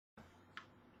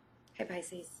Hi,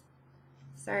 Pisces.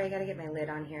 Sorry, I gotta get my lid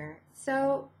on here.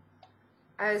 So,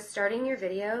 I was starting your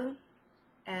video,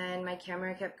 and my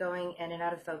camera kept going in and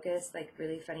out of focus, like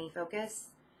really funny focus.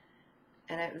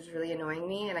 And it was really annoying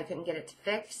me, and I couldn't get it to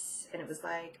fix. And it was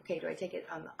like, okay, do I take it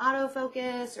on the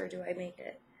autofocus, or do I make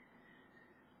it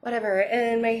whatever?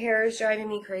 And my hair is driving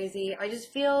me crazy. I just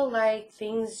feel like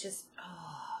things just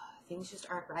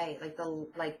aren't right.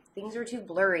 Like things are too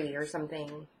blurry or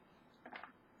something.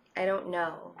 I don't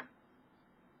know.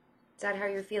 Is that how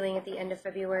you're feeling at the end of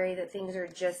February? That things are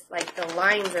just like the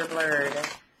lines are blurred.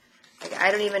 Like I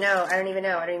don't even know.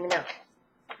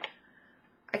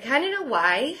 I kind of know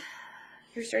why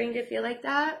you're starting to feel like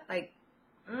that. Like,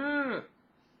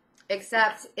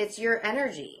 except it's your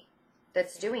energy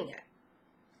that's doing it.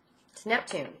 It's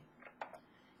Neptune.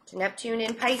 It's Neptune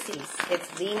in Pisces. It's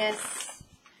Venus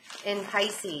in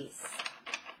Pisces.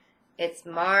 It's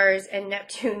Mars and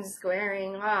Neptune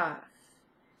squaring off.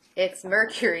 It's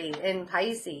Mercury in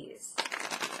Pisces.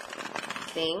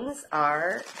 Things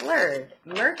are blurred.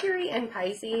 Mercury in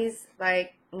Pisces,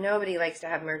 like, nobody likes to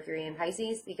have Mercury in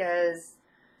Pisces because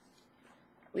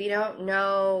we don't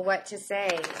know what to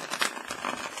say.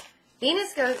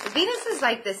 Venus is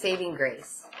like the saving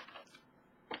grace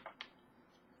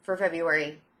for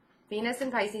February. Venus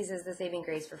in Pisces is the saving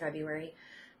grace for February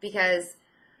because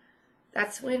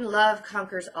that's when love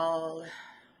conquers all.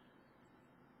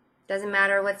 Doesn't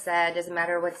matter what's said, doesn't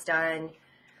matter what's done.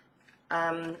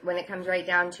 When it comes right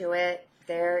down to it,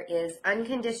 there is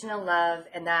unconditional love,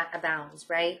 and that abounds,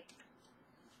 right?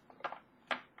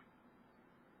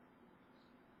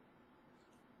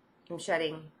 I'm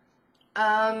shutting.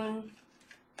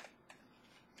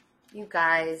 You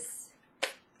guys,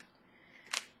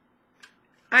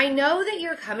 I know that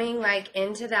you're coming like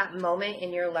into that moment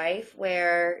in your life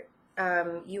where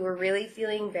you were really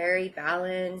feeling very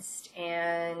balanced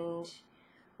and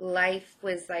life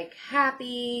was like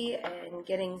happy and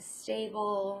getting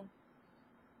stable,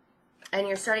 and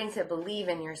you're starting to believe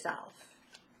in yourself.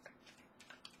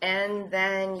 And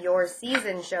then your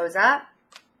season shows up.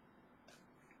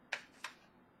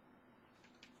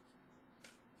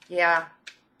 Yeah.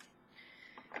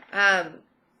 And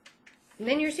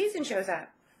then your season shows up.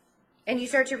 And you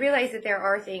start to realize that there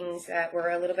are things that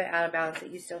were a little bit out of balance that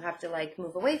you still have to like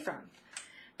move away from.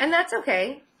 And that's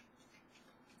okay.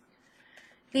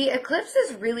 The eclipse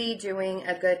is really doing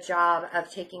a good job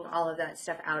of taking all of that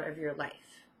stuff out of your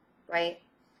life, right?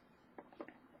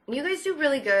 You guys do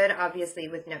really good, obviously,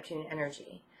 with Neptune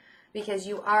energy because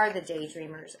you are the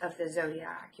daydreamers of the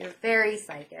zodiac. You're very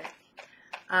psychic.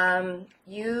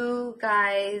 You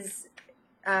guys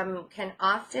can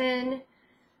often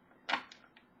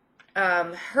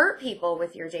hurt people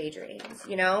with your daydreams,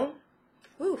 you know?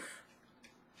 Oof.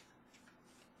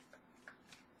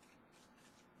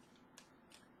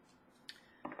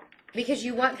 Because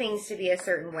you want things to be a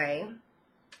certain way.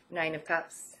 9 of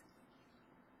Cups.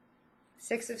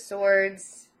 6 of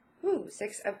Swords. Ooh,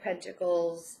 6 of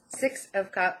Pentacles. 6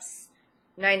 of Cups.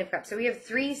 9 of Cups. So we have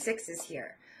 3 6s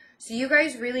here. So you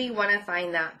guys really want to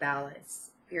find that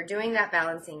balance. You're doing that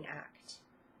balancing act.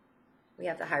 We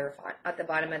have the Hierophant at the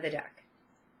bottom of the deck.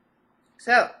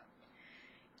 So,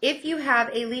 if you have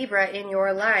a Libra in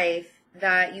your life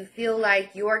that you feel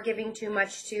like you're giving too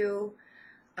much to,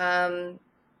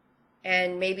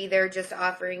 and maybe they're just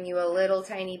offering you a little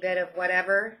tiny bit of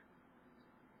whatever,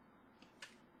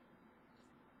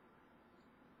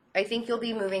 I think you'll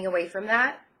be moving away from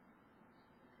that.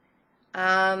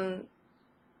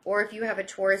 Or if you have a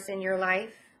Taurus in your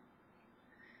life,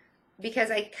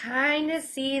 because I kind of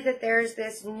see that there's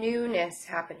this newness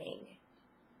happening.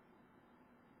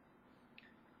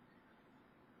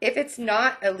 If it's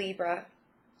not a Libra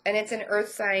and it's an earth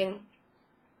sign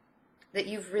that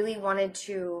you've really wanted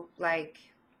to, like,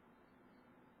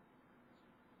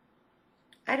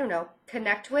 I don't know,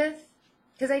 connect with,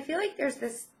 because I feel like there's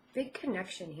this big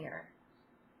connection here.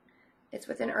 It's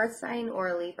with an earth sign or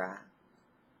a Libra.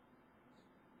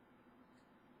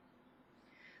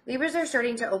 Libras are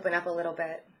starting to open up a little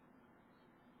bit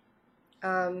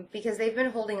because they've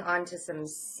been holding on to some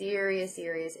serious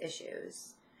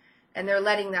issues, and they're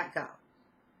letting that go.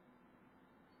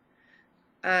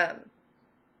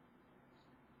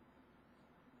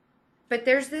 But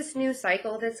there's this new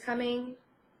cycle that's coming.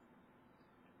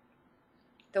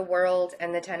 The World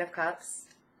and the 10 of Cups.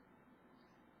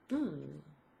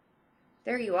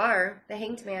 There you are, the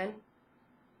Hanged Man.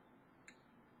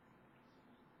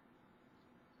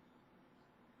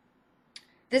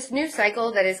 This new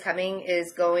cycle that is coming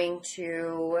is going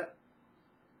to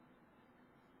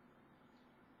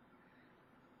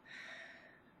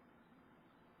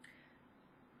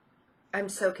I'm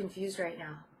so confused right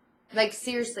now. Like,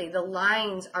 seriously, the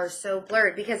lines are so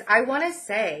blurred, because I want to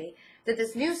say that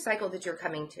this new cycle that you're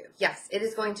coming to, yes, it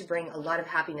is going to bring a lot of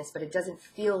happiness, but it doesn't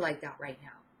feel like that right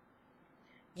now.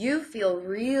 You feel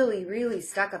really, really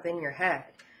stuck up in your head.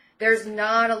 There's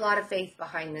not a lot of faith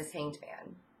behind this Hanged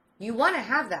Man. You want to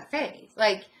have that faith,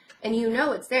 like, and you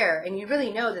know it's there, and you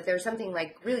really know that there's something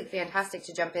like really fantastic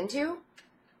to jump into,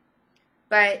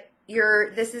 but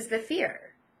this is the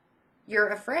fear. You're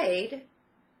afraid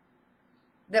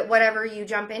that whatever you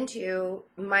jump into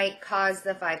might cause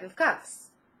the Five of Cups.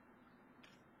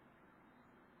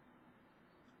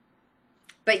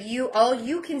 But all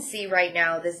you can see right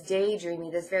now, this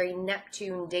daydreamy, this very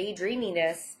Neptune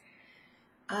daydreaminess,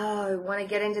 oh, I want to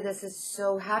get into this, is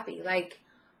so happy. Like,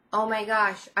 oh my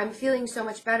gosh, I'm feeling so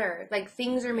much better. Like,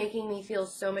 things are making me feel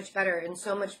so much better and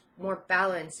so much more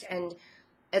balanced. And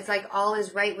it's like all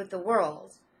is right with the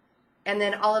world. And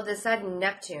then all of a sudden,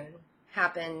 Neptune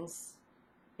happens.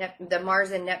 The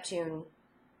Mars and Neptune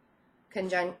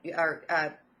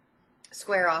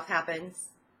square off happens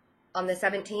on the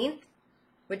 17th,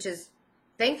 which is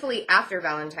thankfully after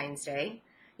Valentine's Day.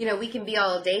 You know, we can be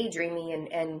all daydreamy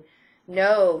and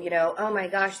know, you know, oh my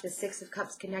gosh, the Six of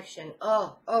Cups connection.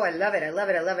 Oh, I love it. I love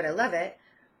it. I love it. I love it.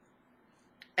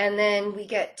 And then we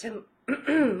get to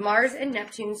Mars and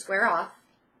Neptune square off,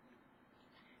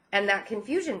 and that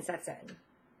confusion sets in.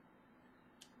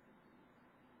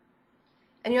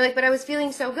 And you're like, but I was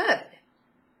feeling so good.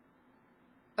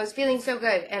 I was feeling so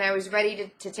good, and I was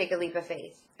ready to take a leap of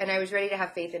faith. And I was ready to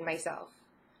have faith in myself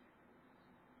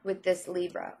with this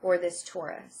Libra or this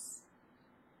Taurus.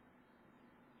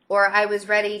 Or I was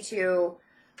ready to,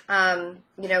 you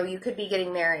know, you could be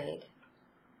getting married.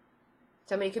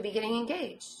 Somebody could be getting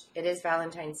engaged. It is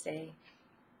Valentine's Day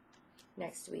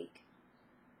next week.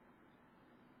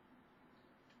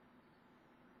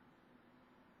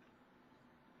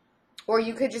 Or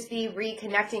you could just be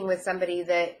reconnecting with somebody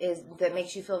that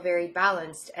makes you feel very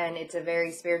balanced, and it's a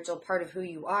very spiritual part of who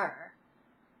you are.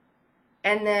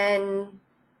 And then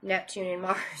Neptune and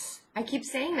Mars. I keep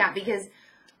saying that because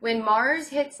when Mars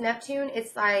hits Neptune,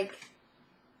 it's like,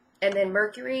 and then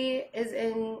Mercury is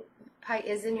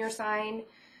in your sign.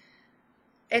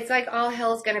 It's like all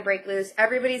hell's going to break loose.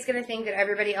 Everybody's going to think that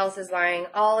everybody else is lying.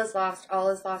 All is lost, all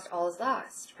is lost, all is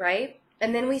lost, right?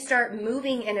 And then we start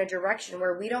moving in a direction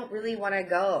where we don't really want to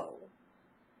go.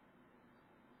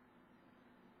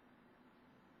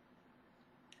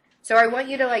 So I want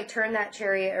you to like turn that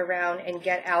chariot around and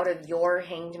get out of your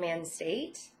Hanged Man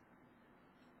state.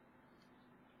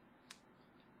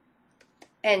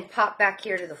 And pop back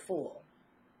here to the Fool.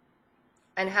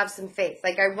 And have some faith.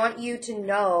 Like, I want you to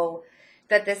know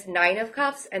that this Nine of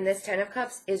Cups and this Ten of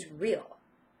Cups is real.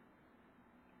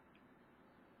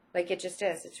 Like, it just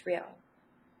is. It's real.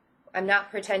 I'm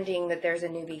not pretending that there's a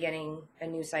new beginning, a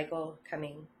new cycle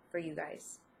coming for you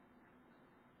guys.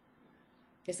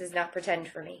 This is not pretend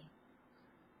for me.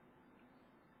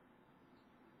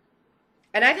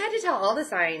 And I've had to tell all the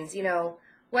signs, you know,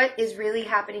 what is really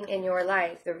happening in your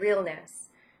life, the realness.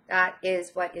 That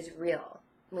is what is real.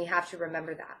 We have to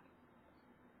remember that.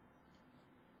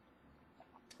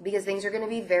 Because things are going to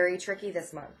be very tricky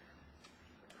this month.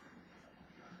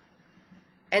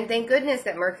 And thank goodness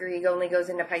that Mercury only goes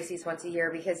into Pisces once a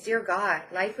year, because, dear God,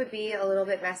 life would be a little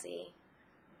bit messy.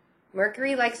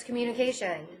 Mercury likes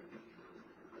communication,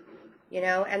 you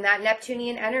know, and that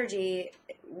Neptunian energy,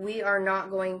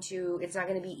 it's not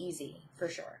going to be easy, for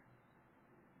sure.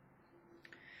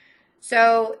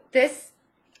 So this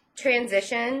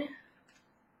transition,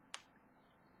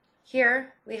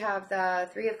 here we have the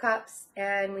Three of Cups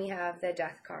and we have the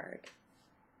Death card.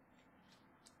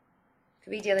 Could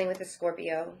be dealing with a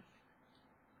Scorpio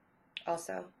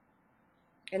also.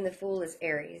 And the Fool is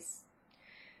Aries.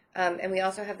 And we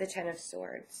also have the Ten of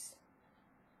Swords.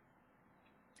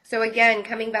 So again,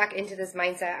 coming back into this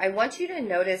mindset, I want you to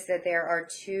notice that there are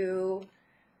two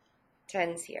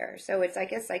tens here. So it's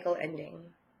like a cycle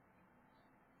ending.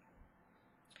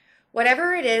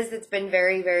 Whatever it is that's been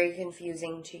very, very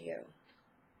confusing to you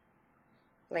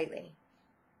lately,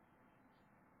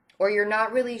 or you're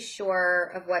not really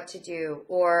sure of what to do,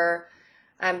 or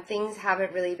things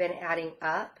haven't really been adding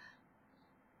up.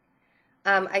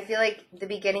 I feel like the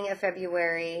beginning of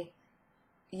February,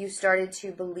 you started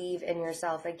to believe in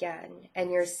yourself again,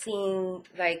 and you're seeing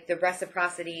like the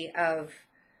reciprocity of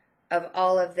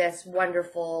all of this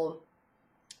wonderful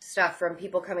stuff from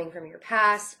people coming from your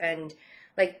past, and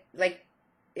like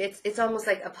it's almost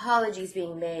like apologies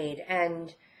being made,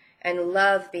 and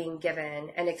love being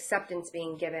given, and acceptance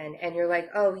being given, and you're like,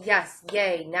 oh yes,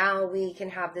 yay, now we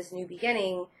can have this new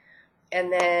beginning.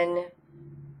 And then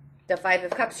the Five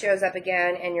of Cups shows up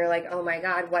again and you're like, oh my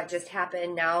God, what just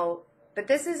happened now? But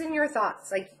this is in your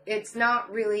thoughts. Like, it's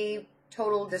not really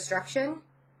total destruction.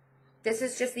 This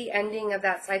is just the ending of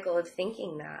that cycle of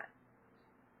thinking that.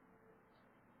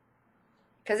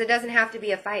 Because it doesn't have to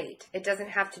be a fight. It doesn't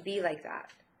have to be like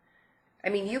that. I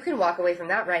mean, you can walk away from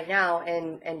that right now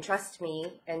and trust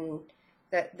me, and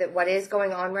that what is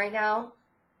going on right now,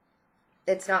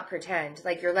 it's not pretend.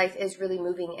 Like, your life is really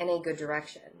moving in a good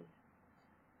direction.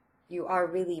 You are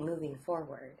really moving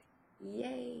forward.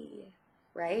 Yay.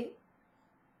 Right?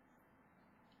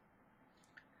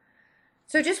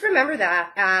 So just remember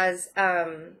that as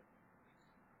the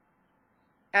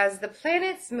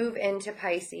planets move into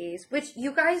Pisces, which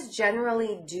you guys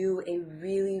generally do a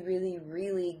really, really,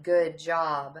 really good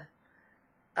job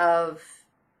of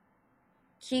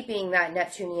keeping that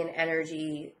Neptunian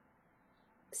energy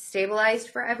stabilized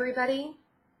for everybody.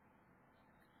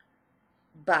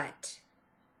 But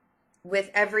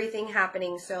with everything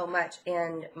happening so much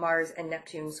and Mars and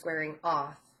Neptune squaring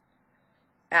off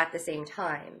at the same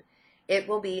time, it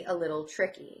will be a little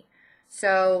tricky.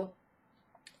 So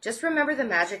just remember the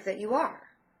magic that you are.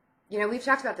 You know, we've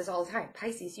talked about this all the time.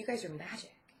 Pisces, you guys are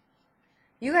magic.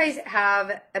 You guys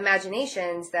have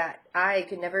imaginations that I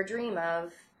could never dream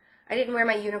of. I didn't wear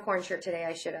my unicorn shirt today.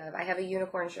 I should have. I have a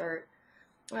unicorn shirt.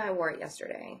 I wore it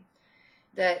yesterday.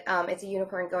 That it's a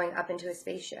unicorn going up into a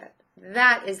spaceship.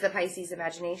 That is the Pisces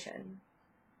imagination.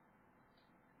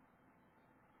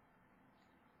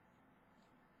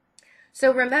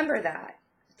 So remember that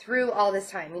through all this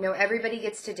time. You know, everybody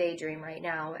gets to daydream right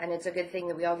now, and it's a good thing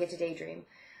that we all get to daydream.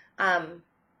 And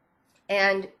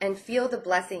feel the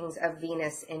blessings of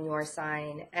Venus in your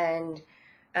sign, and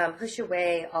push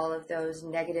away all of those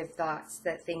negative thoughts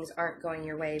that things aren't going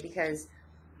your way, because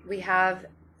we have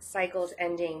cycles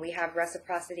ending. We have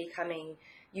reciprocity coming.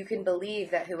 You can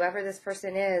believe that whoever this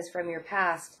person is from your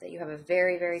past that you have a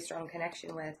very, very strong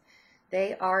connection with,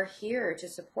 they are here to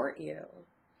support you.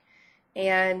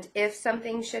 And if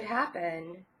something should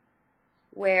happen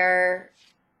where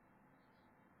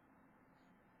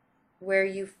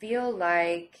you feel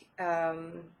like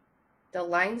the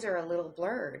lines are a little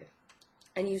blurred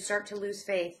and you start to lose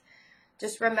faith,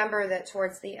 just remember that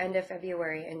towards the end of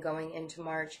February and going into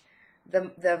March,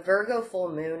 the Virgo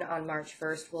full moon on March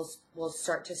 1st will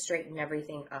start to straighten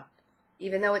everything up.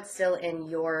 Even though it's still in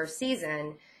your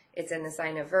season, it's in the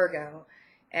sign of Virgo.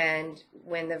 And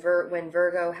when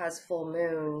Virgo has full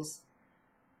moons,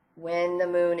 when the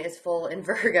moon is full in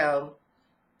Virgo,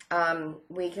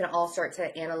 we can all start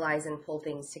to analyze and pull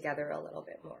things together a little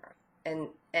bit more.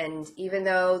 And even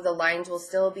though the lines will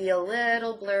still be a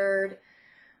little blurred,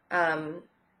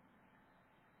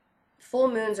 full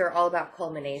moons are all about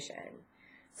culmination.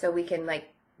 So we can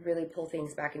like really pull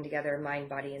things back in together, mind,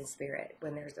 body, and spirit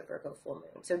when there's a Virgo full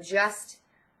moon. So just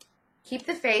keep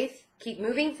the faith, keep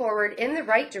moving forward in the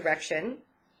right direction,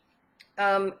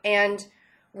 and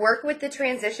work with the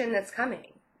transition that's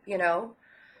coming, you know,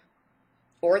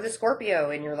 or the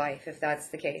Scorpio in your life, if that's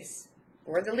the case,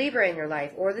 or the Libra in your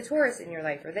life, or the Taurus in your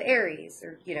life, or the Aries,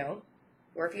 or, you know,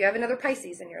 or if you have another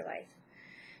Pisces in your life.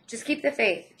 Just keep the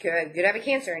faith. Could have a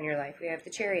Cancer in your life. We have the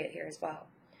Chariot here as well.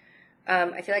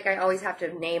 I feel like I always have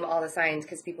to name all the signs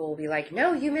because people will be like,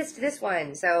 no, you missed this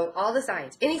one. So all the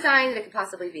signs, any sign that it could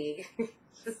possibly be.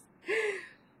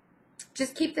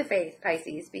 just keep the faith,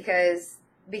 Pisces, because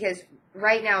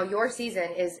right now your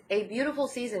season is a beautiful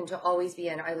season to always be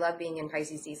in. I love being in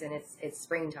Pisces season. It's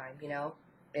springtime, you know.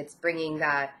 It's bringing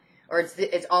that, or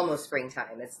it's almost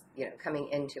springtime. It's, you know, coming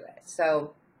into it.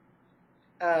 So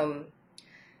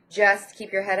just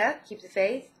keep your head up, keep the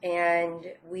faith,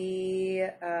 and we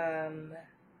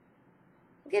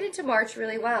get into March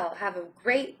really well. Have a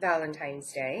great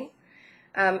Valentine's Day.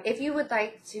 If you would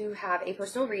like to have a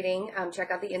personal reading,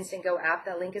 check out the InstantGo app.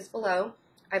 That link is below.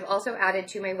 I've also added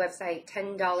to my website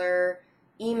 $10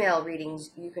 email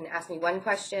readings. You can ask me one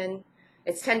question.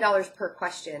 It's $10 per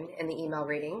question in the email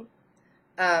reading.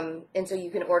 And so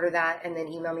you can order that and then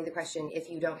email me the question if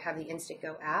you don't have the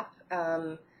InstantGo app.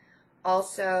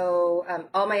 Also,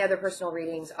 all my other personal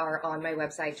readings are on my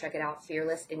website. Check it out,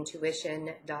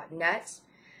 fearlessintuition.net.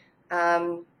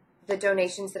 The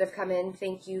donations that have come in,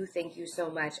 thank you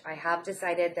so much. I have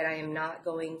decided that I am not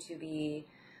going to be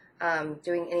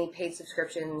doing any paid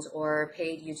subscriptions or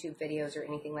paid YouTube videos or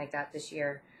anything like that this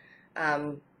year.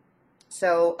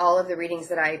 So all of the readings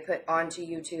that I put onto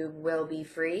YouTube will be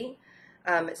free.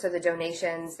 So the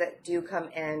donations that do come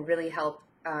in really help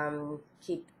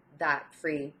keep the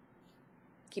free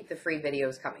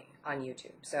videos coming on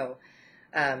YouTube. So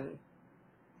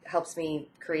helps me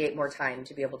create more time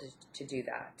to be able to do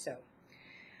that. So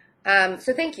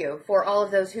So thank you for all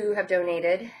of those who have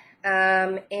donated.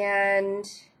 And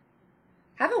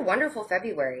have a wonderful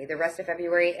February, the rest of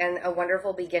February, and a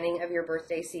wonderful beginning of your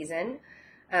birthday season.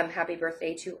 Happy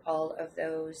birthday to all of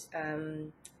those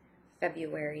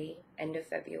February, end of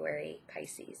February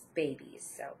Pisces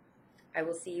babies. So I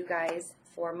will see you guys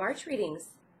for March readings.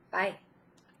 Bye.